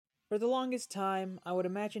For the longest time, I would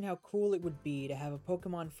imagine how cool it would be to have a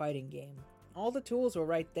Pokemon fighting game. All the tools were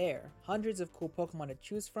right there, hundreds of cool Pokemon to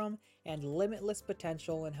choose from, and limitless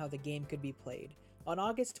potential in how the game could be played. On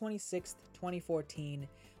August 26th, 2014,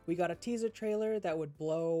 we got a teaser trailer that would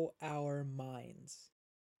blow our minds.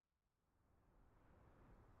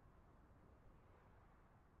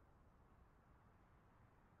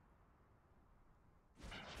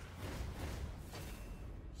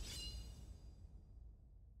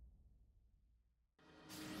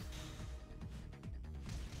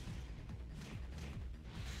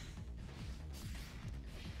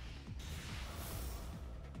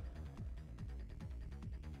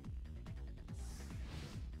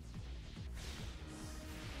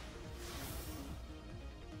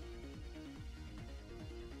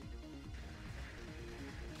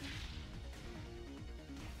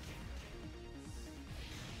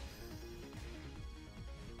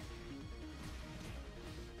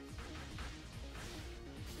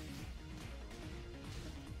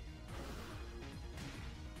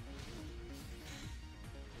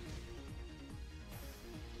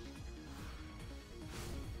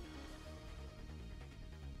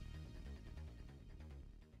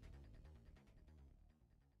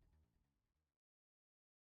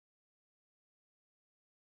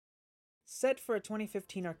 Set for a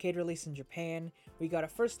 2015 arcade release in Japan, we got a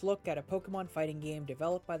first look at a Pokemon fighting game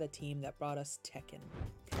developed by the team that brought us Tekken.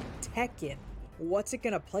 Tekken! What's it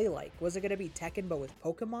gonna play like? Was it gonna be Tekken but with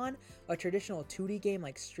Pokemon? A traditional 2D game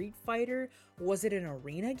like Street Fighter? Was it an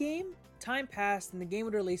arena game? Time passed and the game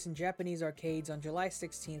would release in Japanese arcades on July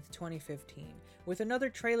 16th, 2015, with another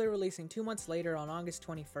trailer releasing 2 months later on August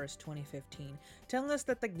 21st, 2015, telling us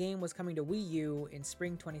that the game was coming to Wii U in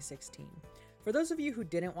spring 2016. For those of you who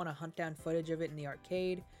didn't want to hunt down footage of it in the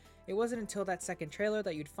arcade, it wasn't until that second trailer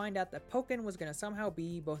that you'd find out that Pokken was going to somehow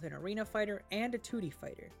be both an arena fighter and a 2D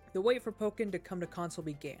fighter. The wait for Pokken to come to console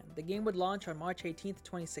began. The game would launch on March 18th,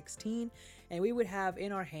 2016, and we would have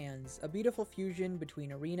in our hands a beautiful fusion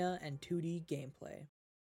between arena and 2D gameplay.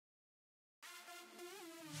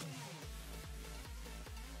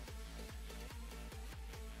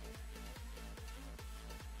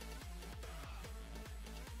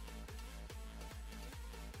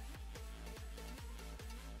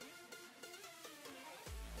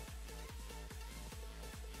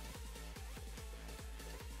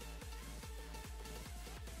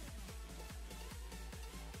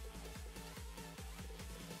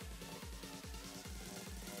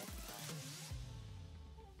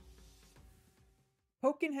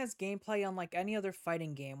 Pokken has gameplay unlike any other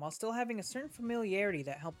fighting game, while still having a certain familiarity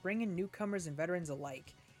that helped bring in newcomers and veterans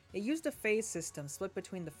alike. It used a phase system split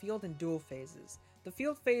between the field and duel phases. The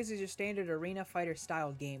field phase is your standard arena fighter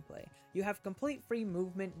style gameplay. You have complete free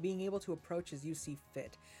movement, being able to approach as you see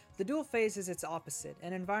fit. The duel phase is its opposite,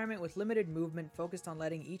 an environment with limited movement focused on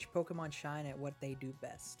letting each Pokemon shine at what they do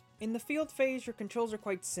best. In the field phase, your controls are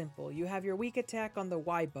quite simple. You have your weak attack on the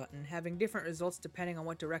Y button, having different results depending on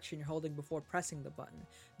what direction you're holding before pressing the button.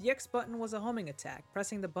 The X button was a homing attack.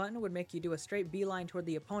 Pressing the button would make you do a straight beeline toward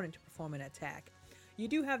the opponent to perform an attack. You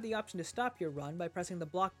do have the option to stop your run by pressing the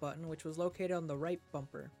block button, which was located on the right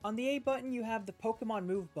bumper. On the A button you have the Pokemon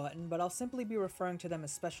move button, but I'll simply be referring to them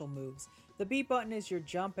as special moves. The B button is your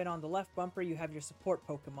jump, and on the left bumper you have your support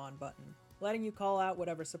Pokemon button, letting you call out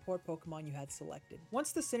whatever support Pokemon you had selected.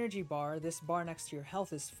 Once the synergy bar, this bar next to your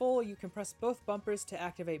health, is full, you can press both bumpers to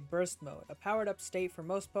activate Burst Mode, a powered up state for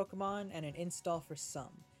most Pokemon and an install for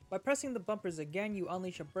some. By pressing the bumpers again, you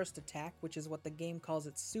unleash a burst attack, which is what the game calls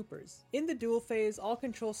its supers. In the duel phase, all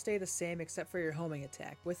controls stay the same except for your homing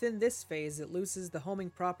attack. Within this phase, it loses the homing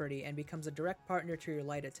property and becomes a direct partner to your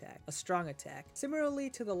light attack, a strong attack. Similarly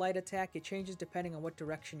to the light attack, it changes depending on what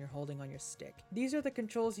direction you're holding on your stick. These are the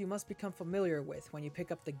controls you must become familiar with when you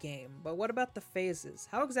pick up the game, but what about the phases?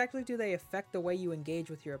 How exactly do they affect the way you engage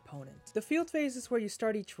with your opponent? The field phase is where you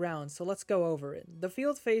start each round, so let's go over it. The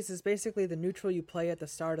field phase is basically the neutral you play at the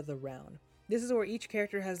start of the round. This is where each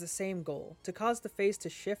character has the same goal, to cause the phase to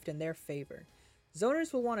shift in their favor.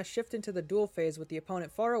 Zoners will want to shift into the duel phase with the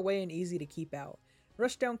opponent far away and easy to keep out.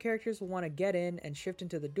 Rushdown characters will want to get in and shift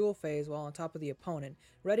into the duel phase while on top of the opponent,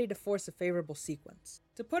 ready to force a favorable sequence.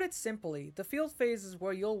 To put it simply, the field phase is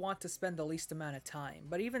where you'll want to spend the least amount of time,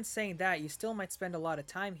 but even saying that, you still might spend a lot of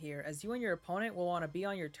time here, as you and your opponent will want to be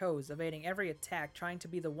on your toes, evading every attack, trying to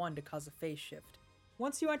be the one to cause a phase shift.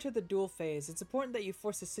 Once you enter the duel phase, it's important that you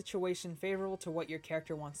force a situation favorable to what your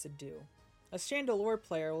character wants to do. A Chandelure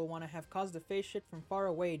player will want to have caused a phase shift from far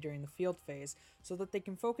away during the field phase, so that they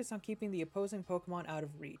can focus on keeping the opposing Pokemon out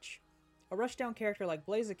of reach. A rushdown character like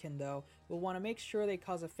Blaziken, though, will want to make sure they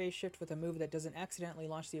cause a phase shift with a move that doesn't accidentally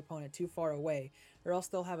launch the opponent too far away, or else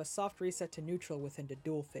they'll have a soft reset to neutral within the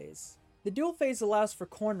duel phase. The duel phase allows for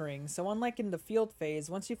cornering, so unlike in the field phase,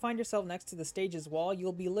 once you find yourself next to the stage's wall,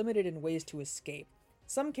 you'll be limited in ways to escape.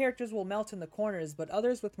 Some characters will melt in the corners, but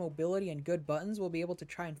others with mobility and good buttons will be able to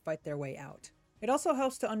try and fight their way out. It also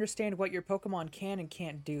helps to understand what your Pokemon can and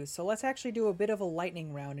can't do, so let's actually do a bit of a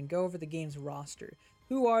lightning round and go over the game's roster.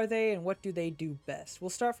 Who are they and what do they do best? We'll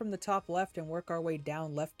start from the top left and work our way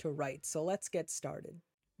down left to right, so let's get started.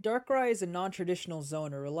 Darkrai is a non-traditional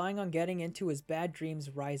zoner, relying on getting into his bad dreams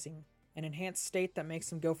rising, an enhanced state that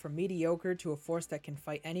makes him go from mediocre to a force that can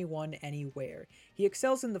fight anyone, anywhere. He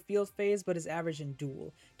excels in the field phase, but is average in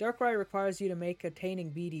duel. Darkrai requires you to make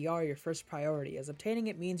attaining BDR your first priority, as obtaining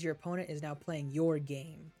it means your opponent is now playing your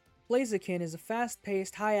game. Blaziken is a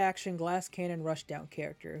fast-paced, high-action glass cannon rushdown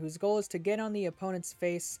character, whose goal is to get on the opponent's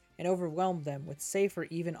face and overwhelm them with safe or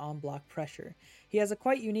even on-block pressure. He has a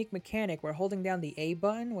quite unique mechanic where holding down the A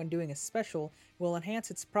button when doing a special will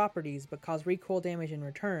enhance its properties but cause recoil damage in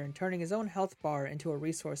return, turning his own health bar into a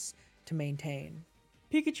resource to maintain.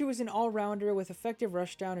 Pikachu is an all-rounder with effective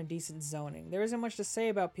rushdown and decent zoning. There isn't much to say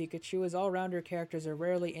about Pikachu, as all-rounder characters are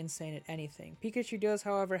rarely insane at anything. Pikachu does,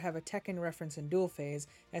 however, have a Tekken reference in duel phase,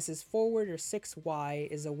 as his forward or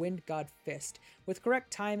 6Y is a Wind God Fist. With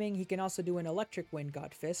correct timing, he can also do an electric Wind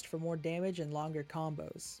God Fist for more damage and longer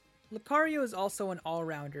combos. Lucario is also an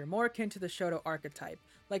all-rounder, more akin to the Shoto archetype,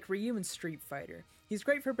 like Ryu in Street Fighter. He's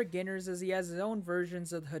great for beginners as he has his own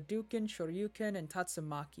versions of the Hadouken, Shoryuken, and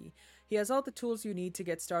Tatsumaki. He has all the tools you need to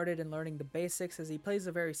get started in learning the basics as he plays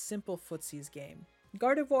a very simple footsies game.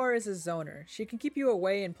 Gardevoir is a zoner. She can keep you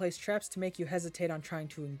away and place traps to make you hesitate on trying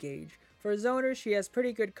to engage. For a zoner, she has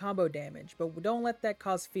pretty good combo damage, but don't let that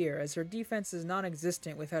cause fear as her defense is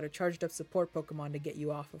non-existent without a charged up support Pokemon to get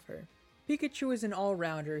you off of her. Pikachu is an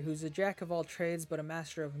all-rounder who's a jack of all trades but a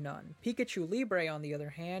master of none. Pikachu Libre, on the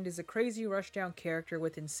other hand, is a crazy rushdown character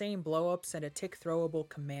with insane blow-ups and a tick-throwable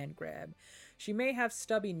command grab. She may have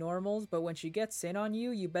stubby normals, but when she gets in on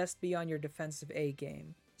you, you best be on your defensive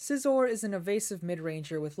A-game. Scizor is an evasive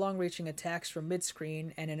mid-ranger with long-reaching attacks from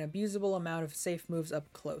mid-screen and an abusable amount of safe moves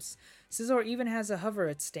up close. Scizor even has a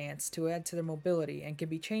hover stance to add to their mobility and can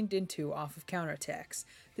be chained into off of counterattacks.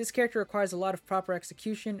 This character requires a lot of proper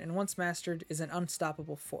execution and once mastered is an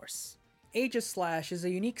unstoppable force. Aegislash is a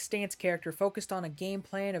unique stance character focused on a game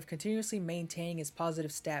plan of continuously maintaining his positive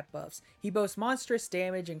stat buffs. He boasts monstrous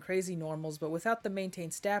damage and crazy normals, but without the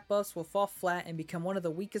maintained stat buffs will fall flat and become one of the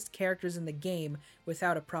weakest characters in the game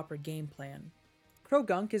without a proper game plan.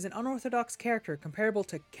 Krogunk is an unorthodox character comparable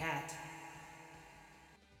to Cat.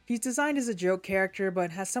 He's designed as a joke character,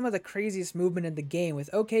 but has some of the craziest movement in the game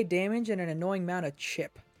with okay damage and an annoying amount of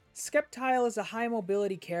chip. Sceptile is a high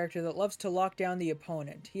mobility character that loves to lock down the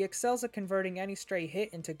opponent. He excels at converting any stray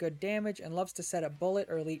hit into good damage and loves to set up bullet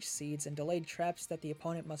or leech seeds and delayed traps that the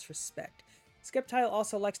opponent must respect. Sceptile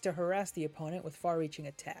also likes to harass the opponent with far-reaching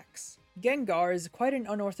attacks. Gengar is quite an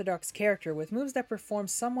unorthodox character with moves that perform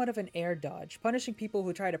somewhat of an air dodge, punishing people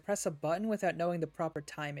who try to press a button without knowing the proper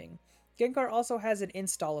timing. Gengar also has an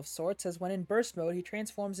install of sorts, as when in burst mode he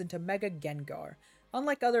transforms into Mega Gengar.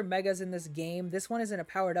 Unlike other Megas in this game, this one isn't a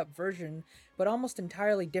powered up version, but almost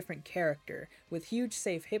entirely different character, with huge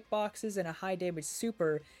safe hitboxes and a high damage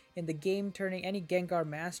super in the game, turning any Gengar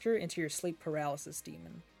master into your sleep paralysis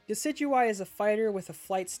demon. Decidueye is a fighter with a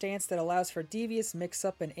flight stance that allows for devious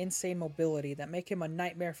mix-up and insane mobility that make him a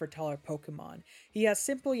nightmare for taller Pokemon. He has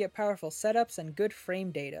simple yet powerful setups and good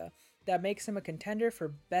frame data that makes him a contender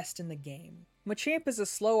for best in the game. Machamp is a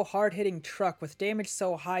slow, hard-hitting truck with damage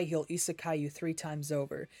so high he'll isekai you 3 times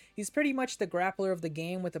over. He's pretty much the grappler of the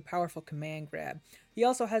game with a powerful command grab. He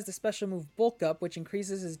also has the special move Bulk Up, which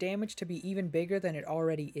increases his damage to be even bigger than it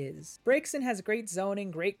already is. Braixen has great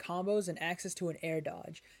zoning, great combos, and access to an air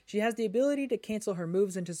dodge. She has the ability to cancel her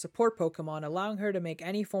moves into support Pokemon, allowing her to make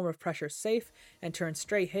any form of pressure safe and turn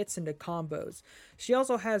stray hits into combos. She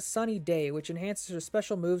also has Sunny Day, which enhances her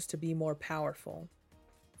special moves to be more powerful.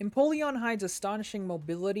 Empoleon hides astonishing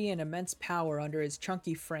mobility and immense power under his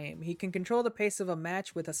chunky frame. He can control the pace of a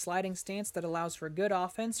match with a sliding stance that allows for good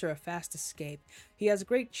offense or a fast escape. He has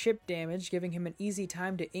great chip damage, giving him an easy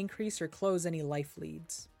time to increase or close any life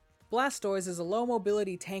leads. Blastoise is a low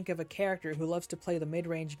mobility tank of a character who loves to play the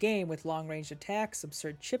mid-range game with long-range attacks,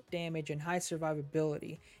 absurd chip damage, and high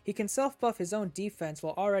survivability. He can self-buff his own defense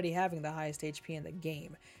while already having the highest HP in the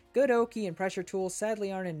game. Good Oki and pressure tools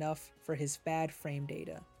sadly aren't enough for his bad frame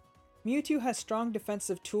data. Mewtwo has strong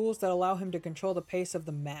defensive tools that allow him to control the pace of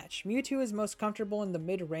the match. Mewtwo is most comfortable in the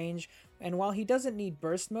mid-range, and while he doesn't need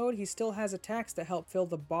burst mode, he still has attacks that help fill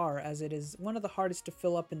the bar, as it is one of the hardest to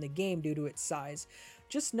fill up in the game due to its size.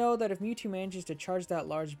 Just know that if Mewtwo manages to charge that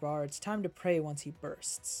large bar, it's time to pray once he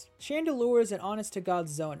bursts. Chandelure is an honest-to-god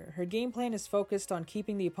zoner. Her game plan is focused on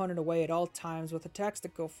keeping the opponent away at all times with attacks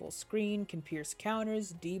that go full screen, can pierce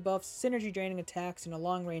counters, debuffs, synergy-draining attacks, and a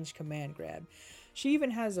long-range command grab. She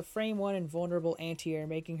even has a frame 1 invulnerable anti-air,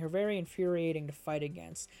 making her very infuriating to fight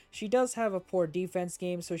against. She does have a poor defense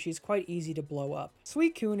game, so she's quite easy to blow up.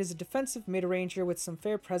 Suicune is a defensive mid-ranger with some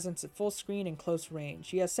fair presence at full screen and close range.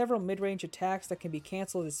 She has several mid-range attacks that can be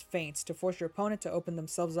cancelled as feints to force your opponent to open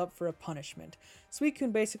themselves up for a punishment.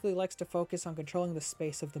 Suicune basically likes to focus on controlling the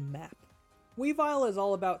space of the map. Weavile is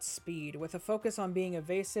all about speed, with a focus on being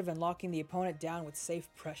evasive and locking the opponent down with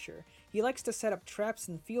safe pressure. He likes to set up traps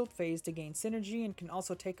in the field phase to gain synergy and can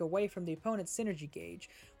also take away from the opponent's synergy gauge.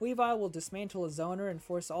 Weavile will dismantle a zoner and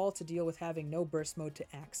force all to deal with having no burst mode to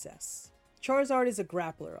access. Charizard is a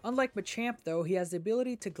grappler. Unlike Machamp though, he has the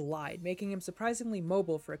ability to glide, making him surprisingly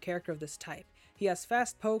mobile for a character of this type. He has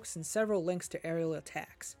fast pokes and several links to aerial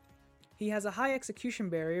attacks. He has a high execution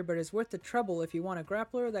barrier, but is worth the trouble if you want a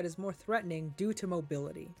grappler that is more threatening due to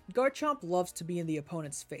mobility. Garchomp loves to be in the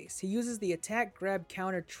opponent's face. He uses the attack, grab,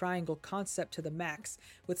 counter, triangle concept to the max,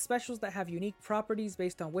 with specials that have unique properties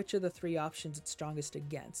based on which of the three options it's strongest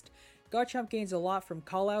against. Garchomp gains a lot from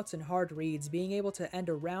callouts and hard reads, being able to end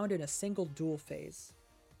a round in a single duel phase.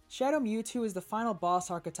 Shadow Mewtwo is the final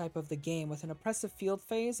boss archetype of the game, with an oppressive field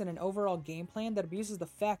phase and an overall game plan that abuses the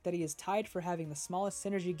fact that he is tied for having the smallest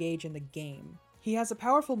synergy gauge in the game. He has a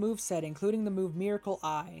powerful moveset, including the move Miracle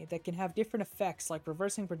Eye, that can have different effects like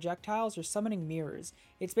reversing projectiles or summoning mirrors.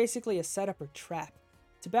 It's basically a setup or trap.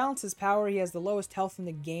 To balance his power, he has the lowest health in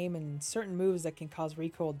the game and certain moves that can cause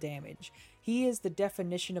recoil damage. He is the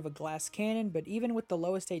definition of a glass cannon, but even with the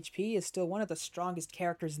lowest HP, is still one of the strongest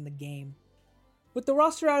characters in the game. With the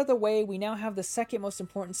roster out of the way, we now have the second most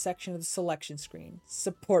important section of the selection screen,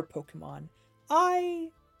 support Pokemon. I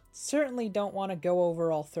certainly don't want to go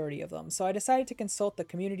over all 30 of them, so I decided to consult the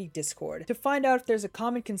community Discord to find out if there's a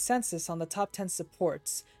common consensus on the top 10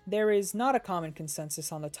 supports. There is not a common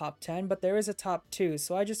consensus on the top 10, but there is a top 2,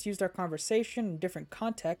 so I just used our conversation in different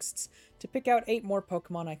contexts to pick out 8 more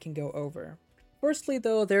Pokemon I can go over. Firstly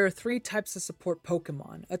though, there are 3 types of support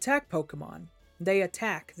Pokemon. Attack Pokemon. They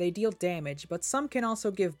attack, they deal damage, but some can also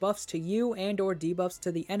give buffs to you and or debuffs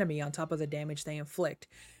to the enemy on top of the damage they inflict.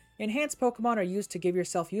 Enhanced Pokemon are used to give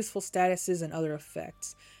yourself useful statuses and other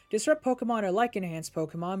effects. Disrupt Pokemon are like enhanced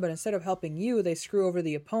Pokemon, but instead of helping you, they screw over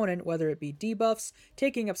the opponent, whether it be debuffs,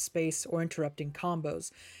 taking up space, or interrupting combos.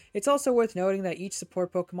 It's also worth noting that each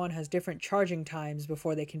support Pokemon has different charging times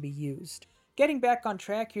before they can be used. Getting back on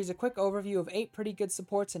track, here's a quick overview of 8 pretty good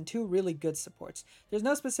supports and 2 really good supports. There's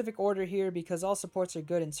no specific order here because all supports are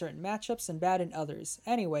good in certain matchups and bad in others.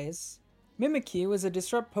 Anyways, Mimikyu is a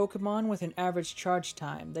disrupt Pokemon with an average charge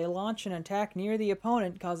time. They launch an attack near the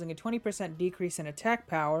opponent, causing a 20% decrease in attack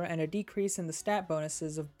power and a decrease in the stat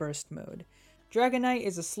bonuses of burst mode. Dragonite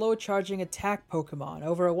is a slow charging attack Pokemon.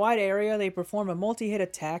 Over a wide area, they perform a multi-hit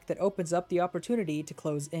attack that opens up the opportunity to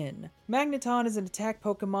close in. Magneton is an attack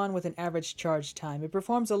Pokemon with an average charge time. It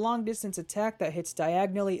performs a long distance attack that hits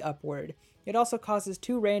diagonally upward. It also causes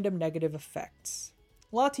 2 random negative effects.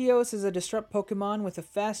 Latios is a disrupt Pokemon with a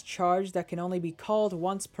fast charge that can only be called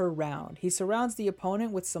once per round. He surrounds the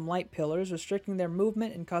opponent with some light pillars, restricting their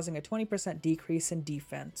movement and causing a 20% decrease in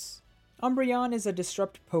defense. Umbreon is a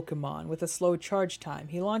disrupt Pokemon with a slow charge time.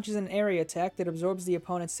 He launches an area attack that absorbs the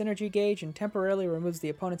opponent's synergy gauge and temporarily removes the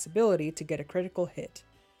opponent's ability to get a critical hit.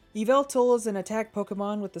 Yveltal is an attack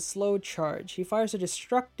Pokemon with a slow charge. He fires a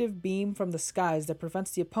destructive beam from the skies that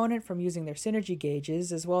prevents the opponent from using their synergy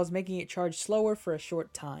gauges, as well as making it charge slower for a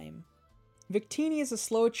short time. Victini is a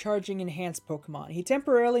slow charging enhanced Pokemon. He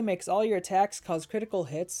temporarily makes all your attacks cause critical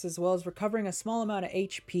hits, as well as recovering a small amount of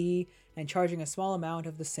HP and charging a small amount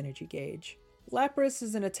of the synergy gauge. Lapras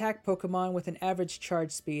is an attack Pokemon with an average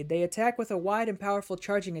charge speed. They attack with a wide and powerful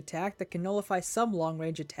charging attack that can nullify some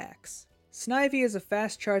long-range attacks. Snivy is a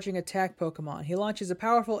fast-charging attack Pokemon. He launches a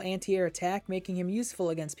powerful anti-air attack, making him useful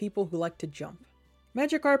against people who like to jump.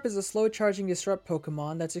 Magikarp is a slow-charging disrupt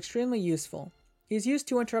Pokemon that's extremely useful. He is used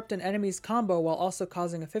to interrupt an enemy's combo while also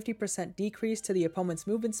causing a 50% decrease to the opponent's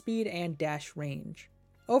movement speed and dash range.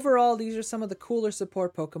 Overall, these are some of the cooler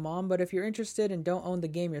support Pokemon, but if you're interested and don't own the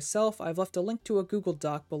game yourself, I've left a link to a Google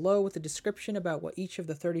Doc below with a description about what each of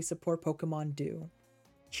the 30 support Pokemon do.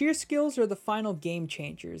 Cheer skills are the final game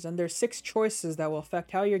changers, and there's 6 choices that will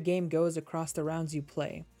affect how your game goes across the rounds you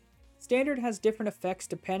play. Standard has different effects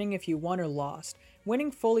depending if you won or lost. Winning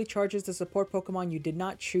fully charges the support Pokemon you did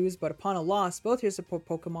not choose, but upon a loss, both your support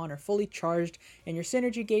Pokemon are fully charged and your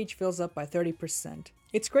synergy gauge fills up by 30%.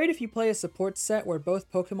 It's great if you play a support set where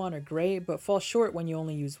both Pokemon are great, but fall short when you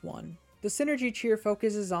only use one. The Synergy Cheer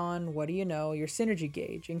focuses on, what do you know, your synergy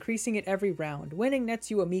gauge, increasing it every round. Winning nets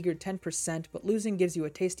you a meager 10%, but losing gives you a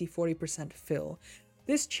tasty 40% fill.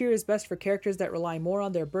 This cheer is best for characters that rely more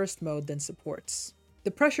on their burst mode than supports. The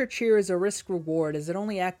Pressure Cheer is a risk-reward as it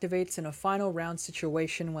only activates in a final round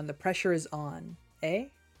situation when the pressure is on. Eh?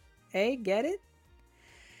 Get it?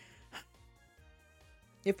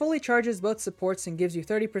 It fully charges both supports and gives you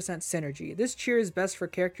 30% synergy. This cheer is best for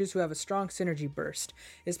characters who have a strong synergy burst,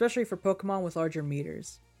 especially for Pokemon with larger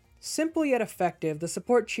meters. Simple yet effective, the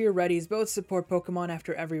support cheer readies both support Pokemon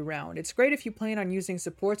after every round. It's great if you plan on using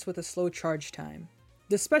supports with a slow charge time.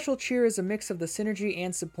 The special cheer is a mix of the synergy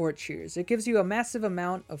and support cheers. It gives you a massive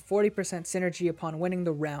amount of 40% synergy upon winning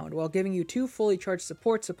the round, while giving you 2 fully charged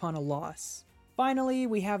supports upon a loss. Finally,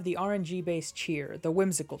 we have the RNG-based cheer, the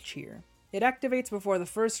Whimsical Cheer. It activates before the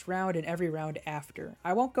first round and every round after.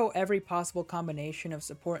 I won't go every possible combination of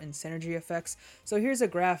support and synergy effects, so here's a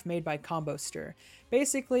graph made by Kromebuster.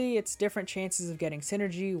 Basically, it's different chances of getting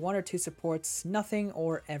synergy, 1 or 2 supports, nothing,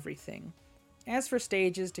 or everything. As for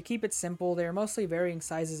stages, to keep it simple, they are mostly varying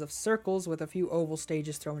sizes of circles with a few oval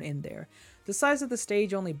stages thrown in there. The size of the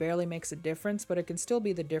stage only barely makes a difference, but it can still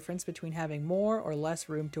be the difference between having more or less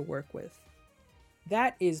room to work with.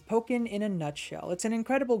 That is Pokken in a nutshell. It's an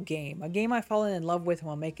incredible game, a game I've fallen in love with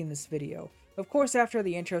while making this video. Of course, after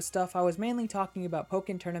the intro stuff, I was mainly talking about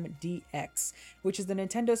Pokken Tournament DX, which is the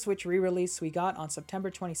Nintendo Switch re-release we got on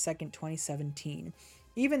September 22nd, 2017.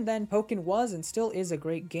 Even then, Pokken was and still is a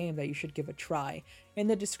great game that you should give a try. In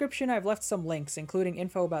the description I've left some links, including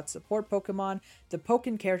info about support Pokemon, the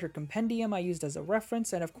Pokken character compendium I used as a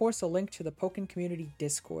reference, and of course a link to the Pokken community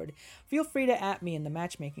Discord. Feel free to @me in the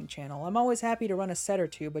matchmaking channel. I'm always happy to run a set or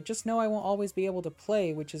two, but just know I won't always be able to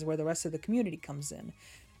play, which is where the rest of the community comes in.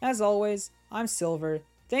 As always, I'm Silver,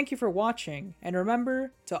 thank you for watching, and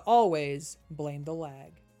remember to always blame the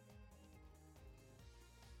lag.